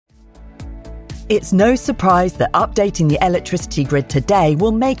It's no surprise that updating the electricity grid today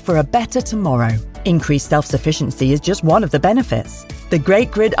will make for a better tomorrow. Increased self-sufficiency is just one of the benefits. The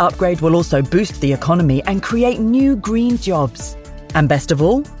Great Grid Upgrade will also boost the economy and create new green jobs. And best of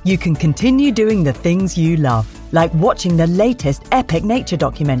all, you can continue doing the things you love, like watching the latest epic nature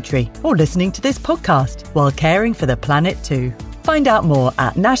documentary or listening to this podcast while caring for the planet too. Find out more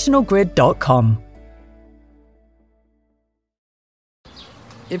at nationalgrid.com.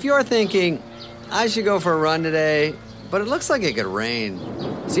 If you're thinking, I should go for a run today, but it looks like it could rain,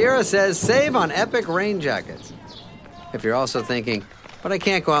 Sierra says save on epic rain jackets. If you're also thinking, but I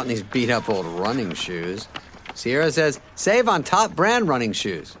can't go out in these beat-up old running shoes, Sierra says save on top brand running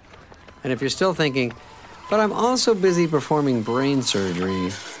shoes. And if you're still thinking, but I'm also busy performing brain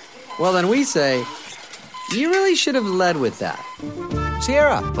surgery, well then we say, you really should have led with that.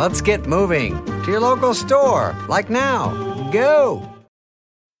 Sierra, let's get moving to your local store, like now. Go!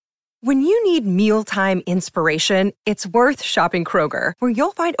 When you need mealtime inspiration, it's worth shopping Kroger, where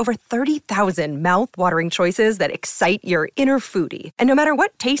you'll find over 30,000 mouth-watering choices that excite your inner foodie. And no matter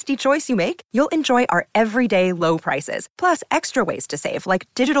what tasty choice you make, you'll enjoy our everyday low prices, plus extra ways to save, like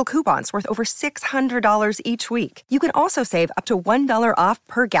digital coupons worth over $600 each week. You can also save up to $1 off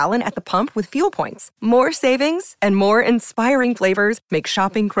per gallon at the pump with fuel points. More savings and more inspiring flavors make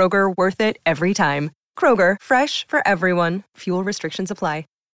shopping Kroger worth it every time. Kroger, fresh for everyone. Fuel restrictions apply.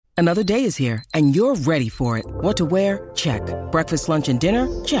 Another day is here, and you're ready for it. What to wear? Check. Breakfast, lunch, and dinner?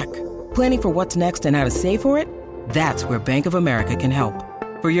 Check. Planning for what's next and how to save for it? That's where Bank of America can help.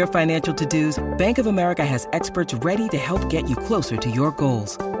 For your financial to-dos, Bank of America has experts ready to help get you closer to your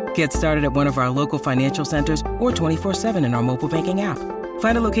goals. Get started at one of our local financial centers or 24/7 in our mobile banking app.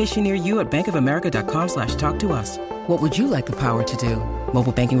 Find a location near you at bankofamerica.com/talktous. What would you like the power to do?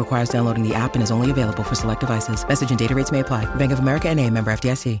 Mobile banking requires downloading the app and is only available for select devices. Message and data rates may apply. Bank of America N.A., member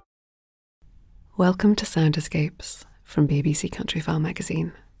FDIC. Welcome to Sound Escapes from BBC Countryfile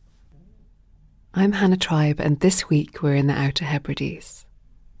magazine. I'm Hannah Tribe, and this week we're in the Outer Hebrides.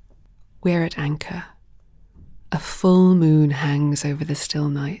 We're at anchor. A full moon hangs over the still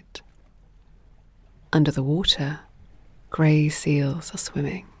night. Under the water, grey seals are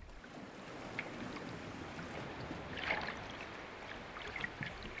swimming.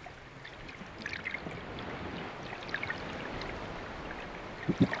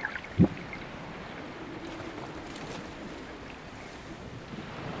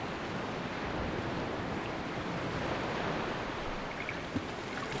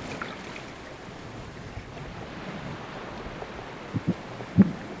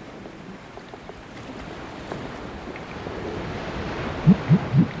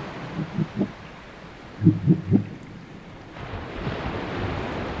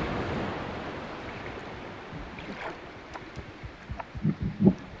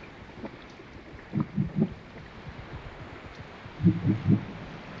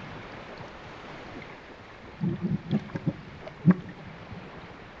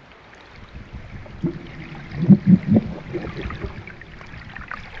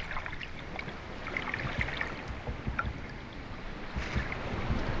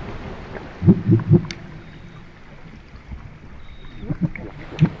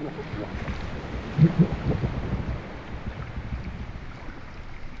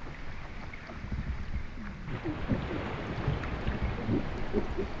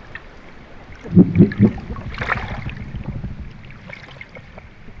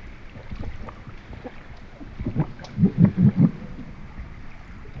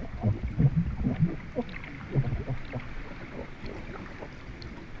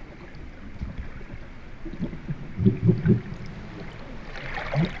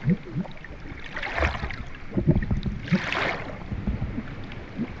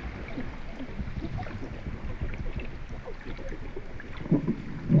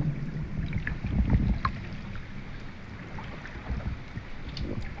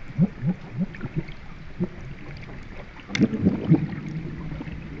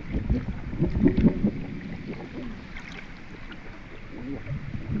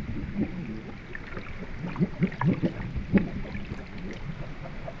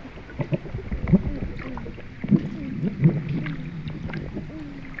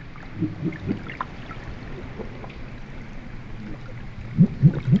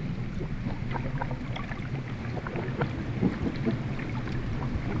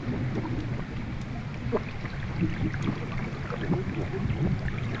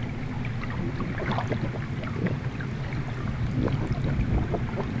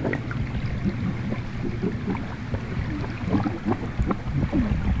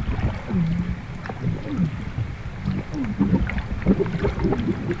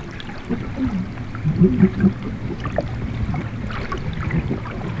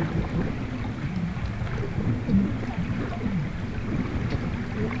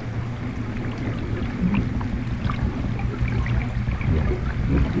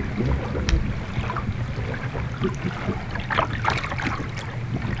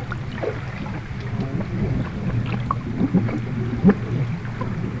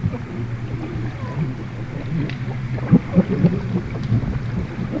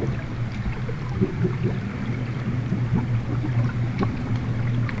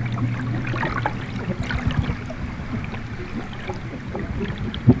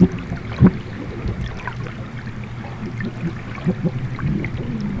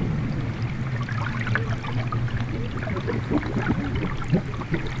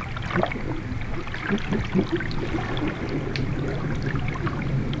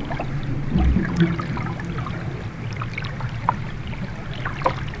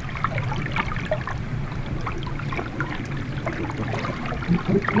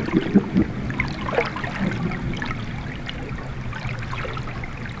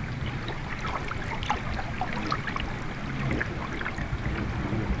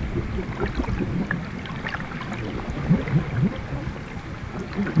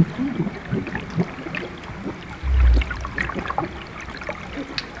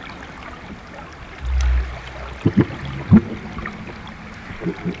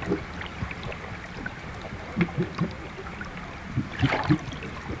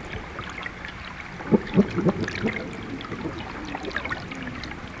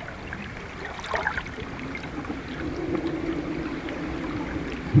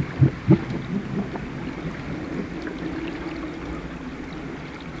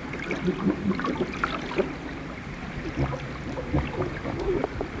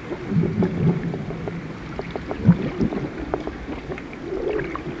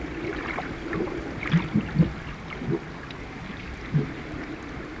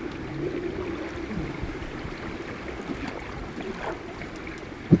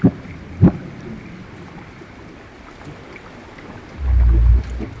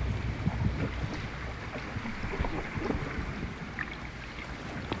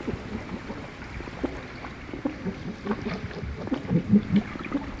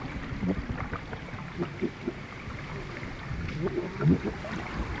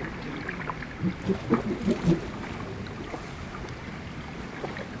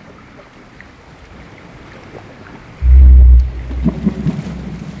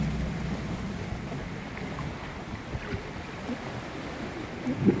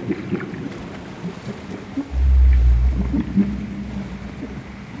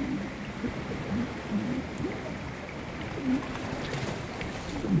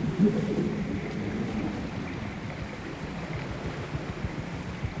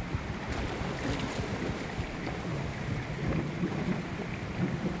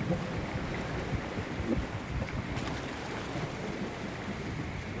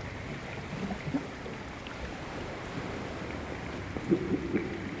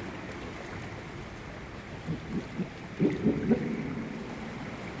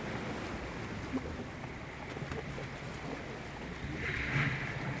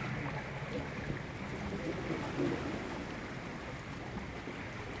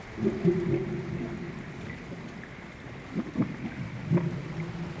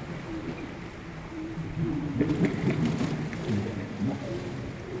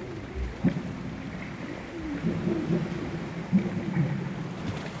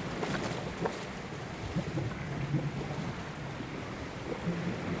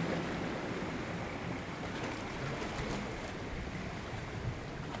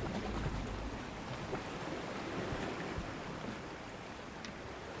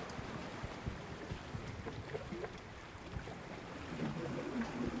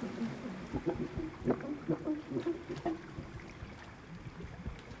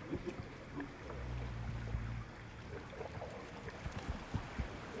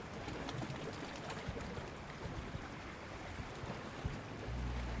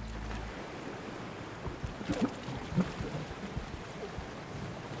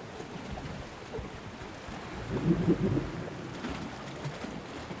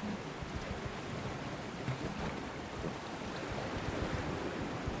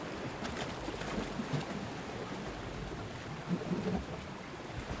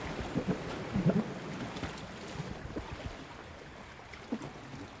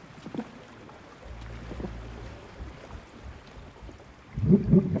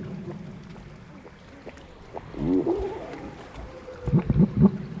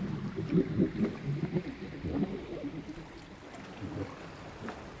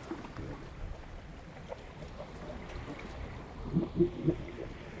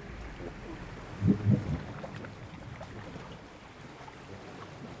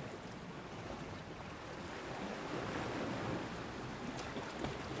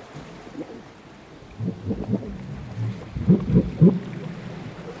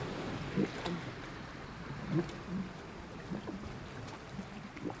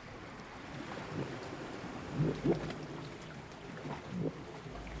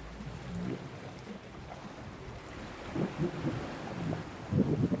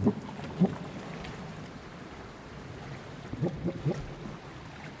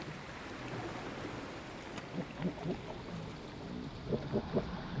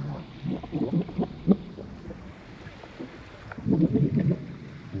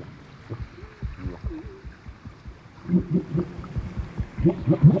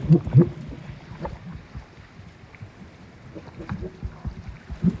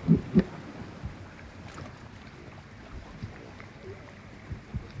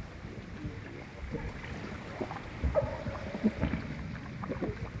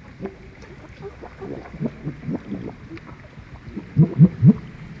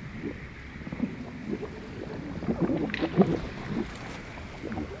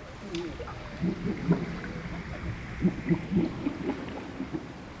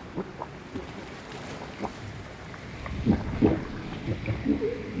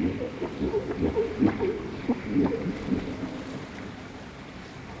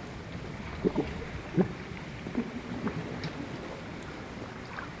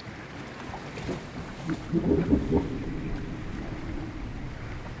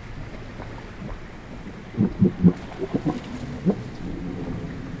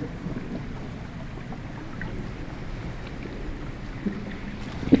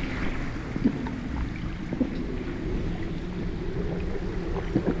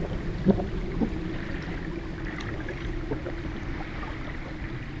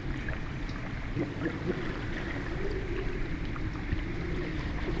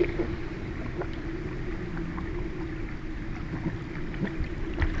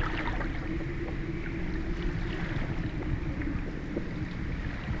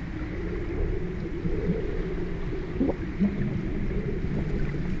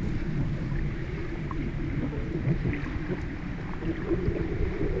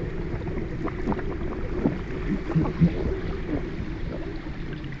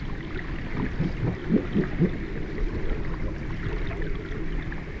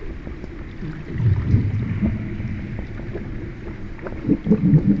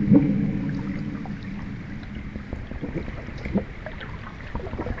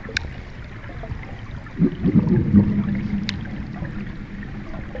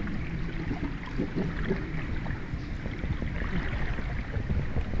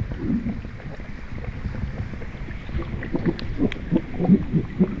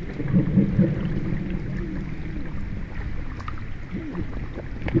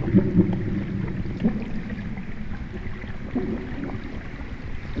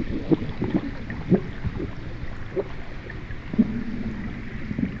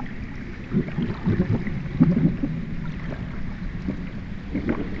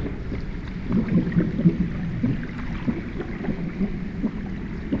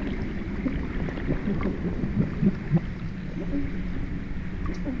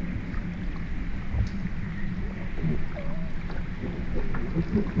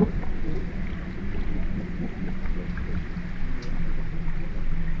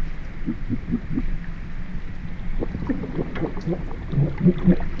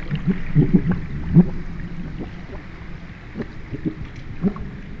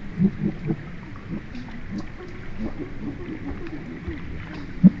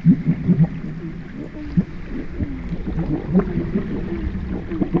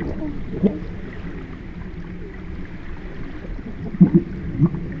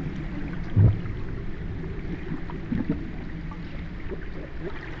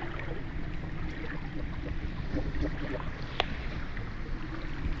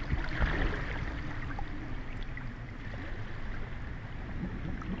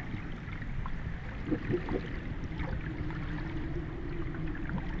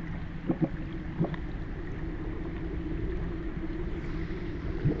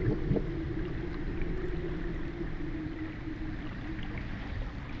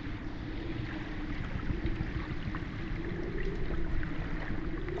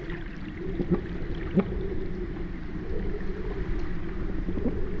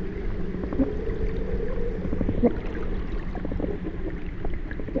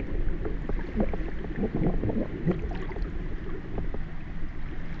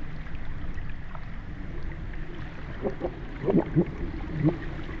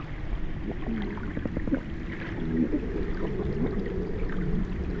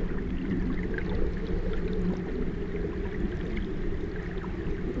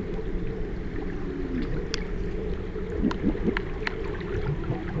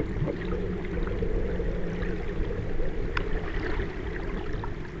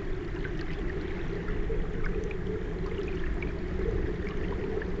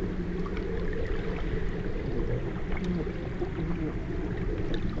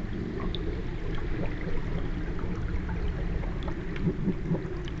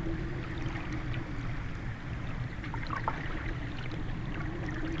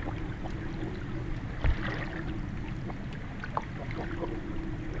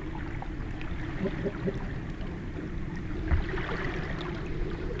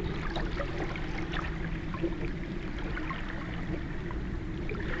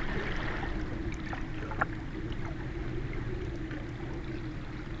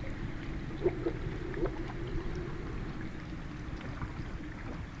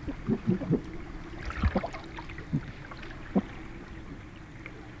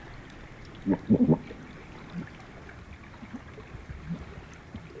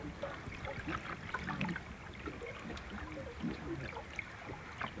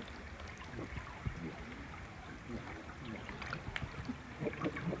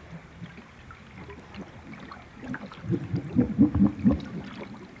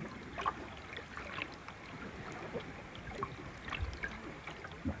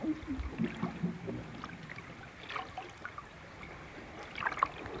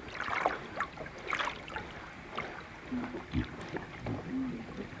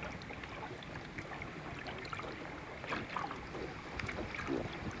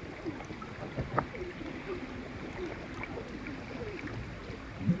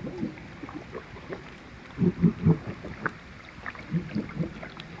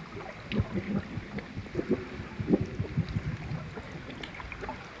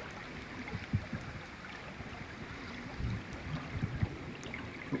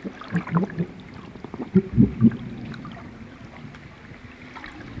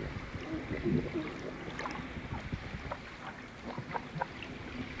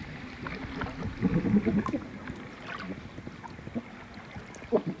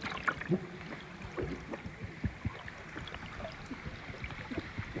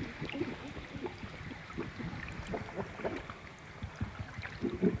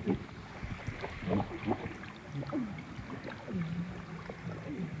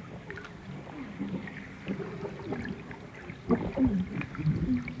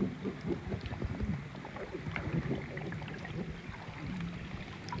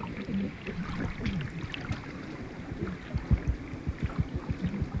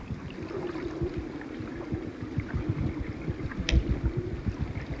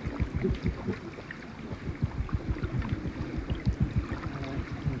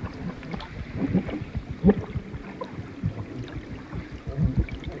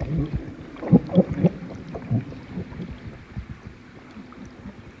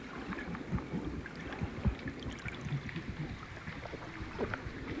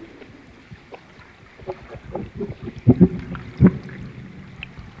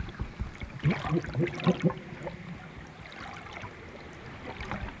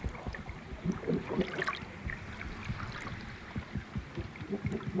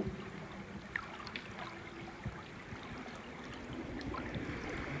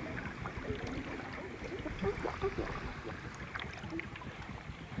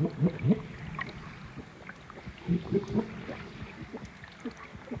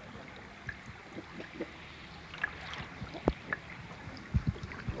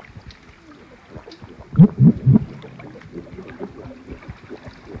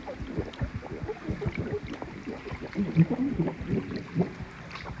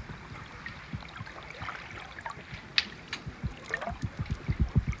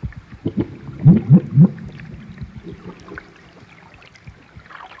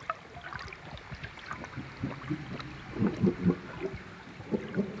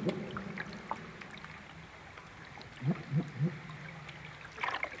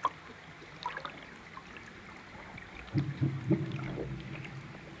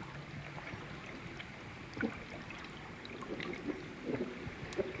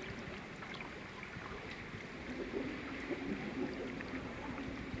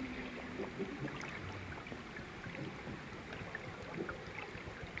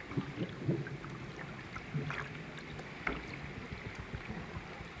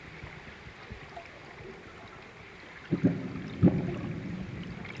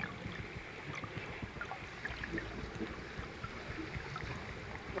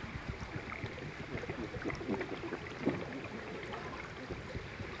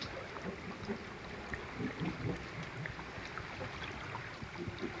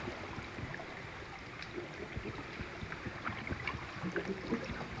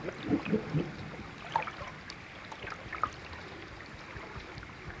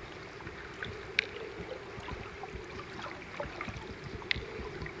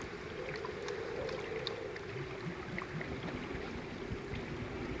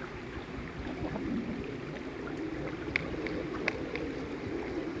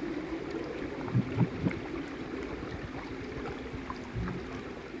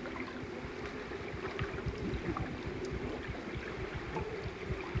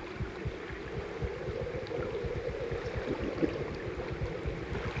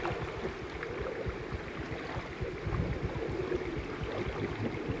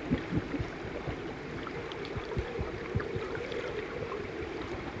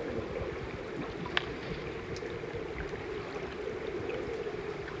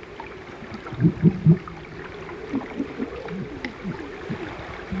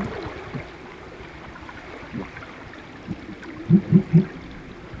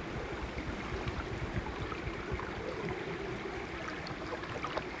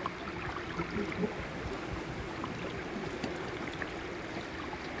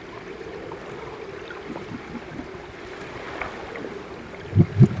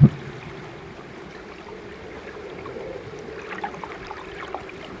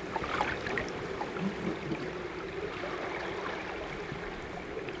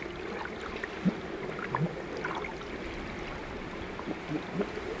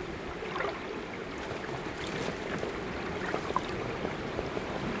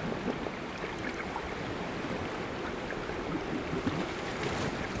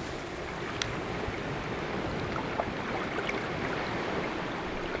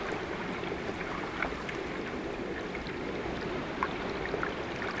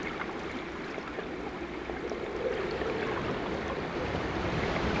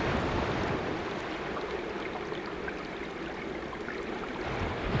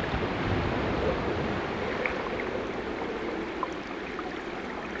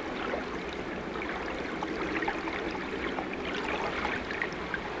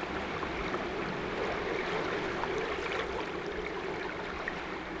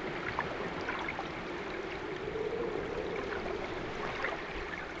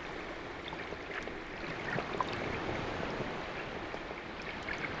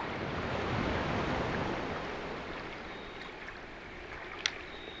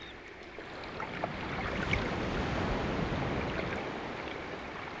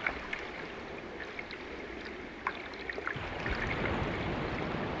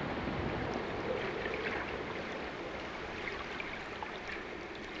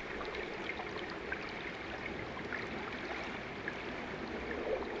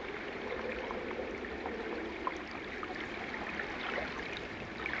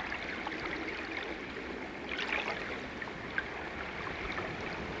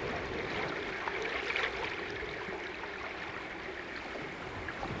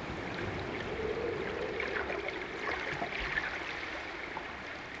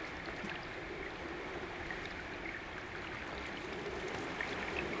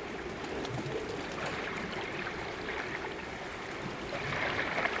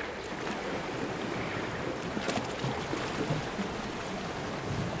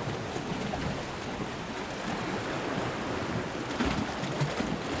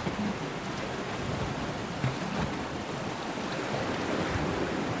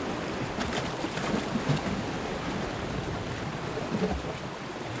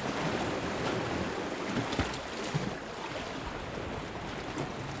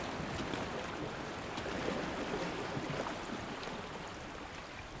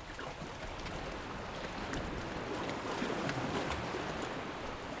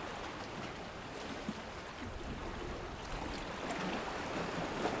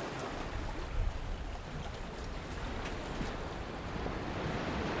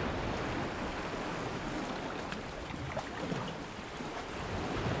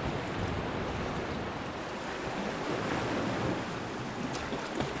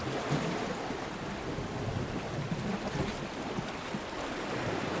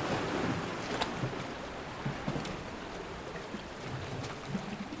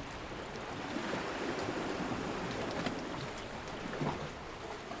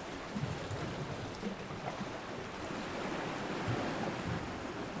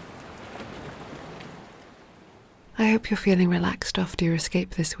 I hope you're feeling relaxed after your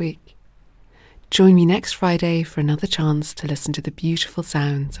escape this week. Join me next Friday for another chance to listen to the beautiful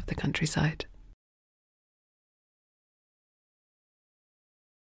sounds of the countryside.